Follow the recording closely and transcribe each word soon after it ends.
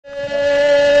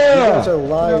guys are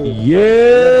lying.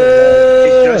 Yeah!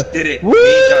 He just did it. Woo! He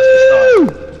just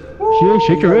started.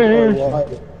 Shake your ass.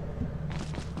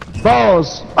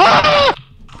 Balls. Ah!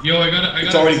 Yo, I got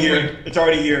It's already here. It's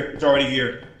already here. It's already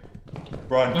here.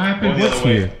 Run. What happened? Go the What's other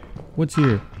way. here? What's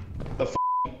here?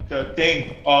 The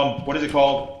thing. What is it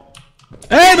called?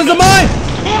 Hey, there's a mine!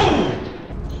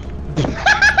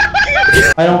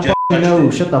 I don't fucking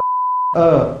know. Shut the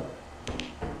up.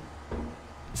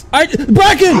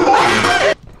 Bracken!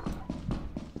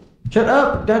 Shut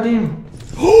up, goddamn.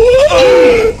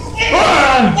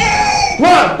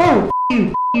 What?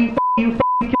 Boom. You.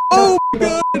 Oh,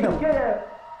 God!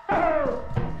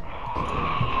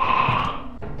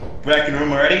 Back in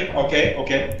room already? Okay,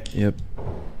 okay. Yep.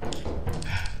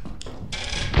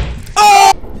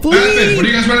 Oh! What happened? What are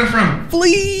you guys running from?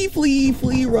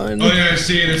 Flee, run. Oh yeah, I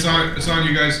see it. It's on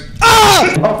you guys.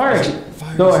 Ah! Oh, fire exit.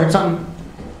 Go, I heard something.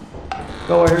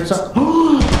 Go, I heard something. Oh!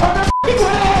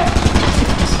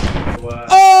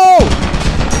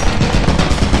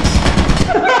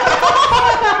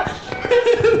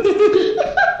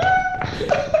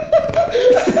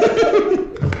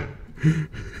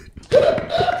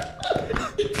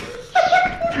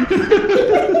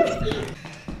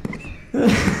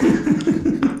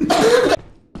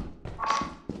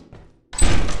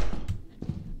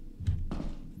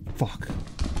 Fuck.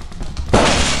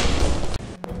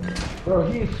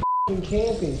 Bro, he's f***ing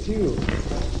camping too.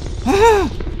 Ah!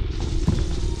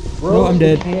 Bro, I'm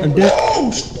dead. I'm dead.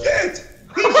 Oh shit!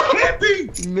 He's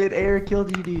camping! Mid-air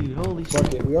killed you, dude. Holy shit.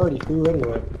 Fuck it, we already flew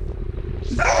anyway.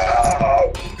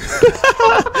 No!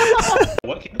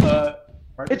 What?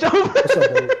 It's over. What's up,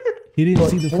 buddy? He didn't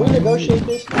Look, see the can we fire. negotiate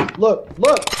this? Look,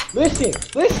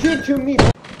 listen to me.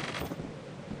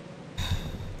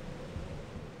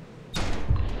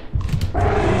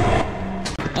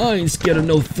 I ain't scared of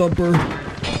no thumper.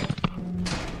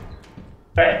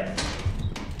 Hey.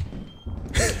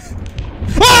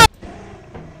 Ah!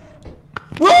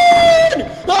 Run!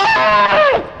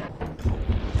 Ah!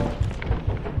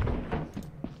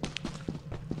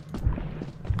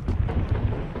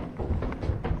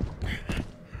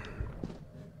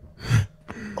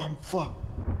 Fuck.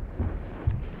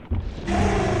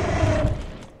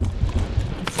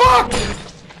 Fuck!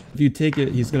 If you take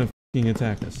it, he's gonna f***ing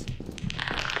attack us.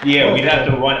 Yeah, we'd have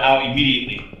to run out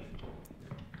immediately.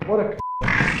 What a.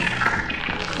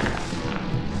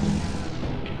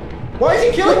 Why is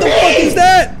he killing What the me? fuck is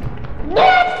that?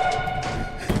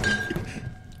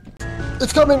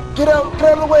 It's coming. Get out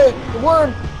of the way. The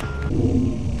worm.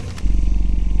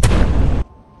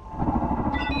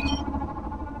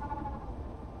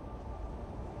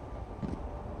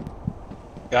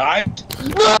 Guys?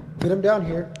 Get him down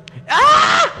here.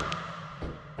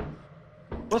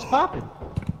 What's poppin'?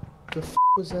 The f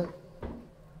was that?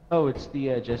 Oh, it's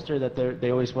the jester that they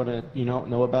always want to,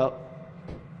 know about.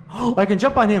 Oh, I can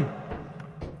jump on him.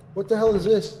 What the hell is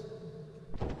this?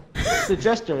 The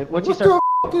jester. Once he What starts,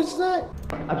 the f is that?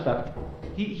 I'm stuck.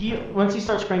 He once he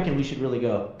starts cranking, we should really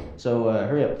go. So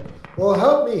hurry up. Well,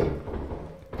 help me.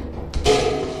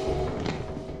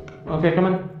 Okay, come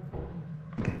on.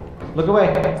 Look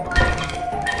away.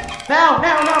 Now,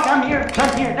 come here,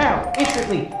 now,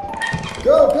 instantly.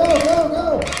 Go.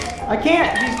 I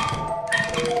can't.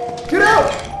 Get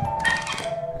out.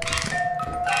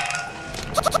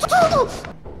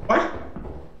 What?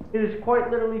 It is quite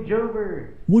literally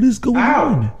Jover. What is going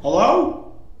on? Ow!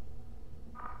 Hello?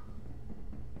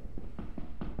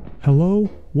 Hello?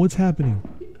 What's happening?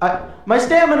 My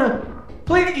stamina,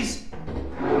 please.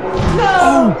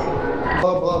 No.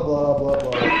 Blah blah blah blah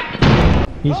blah.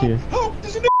 He's here. Help!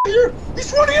 There's an here!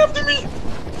 He's running after me!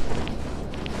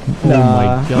 Oh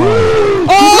my god.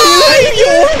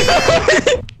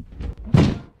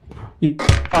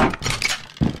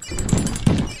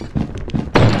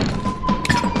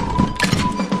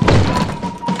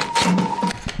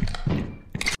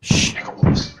 Shh!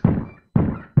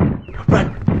 Run.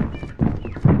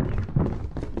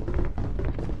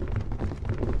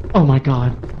 Oh my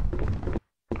god.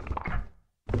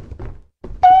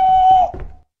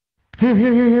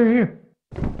 Here.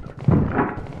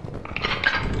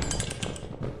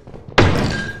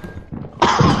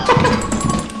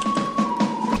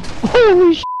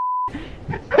 Holy sh**.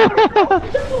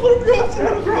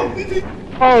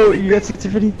 Oh, you got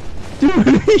 650?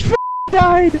 Dude, he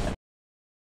died!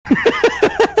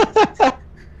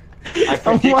 I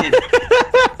predicted.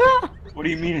 What do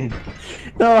you mean?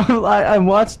 No, I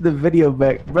watched the video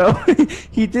back, bro.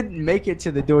 He didn't make it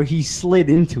to the door. He slid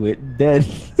into it, dead.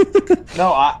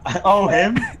 No, oh,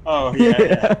 him? Oh,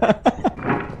 yeah.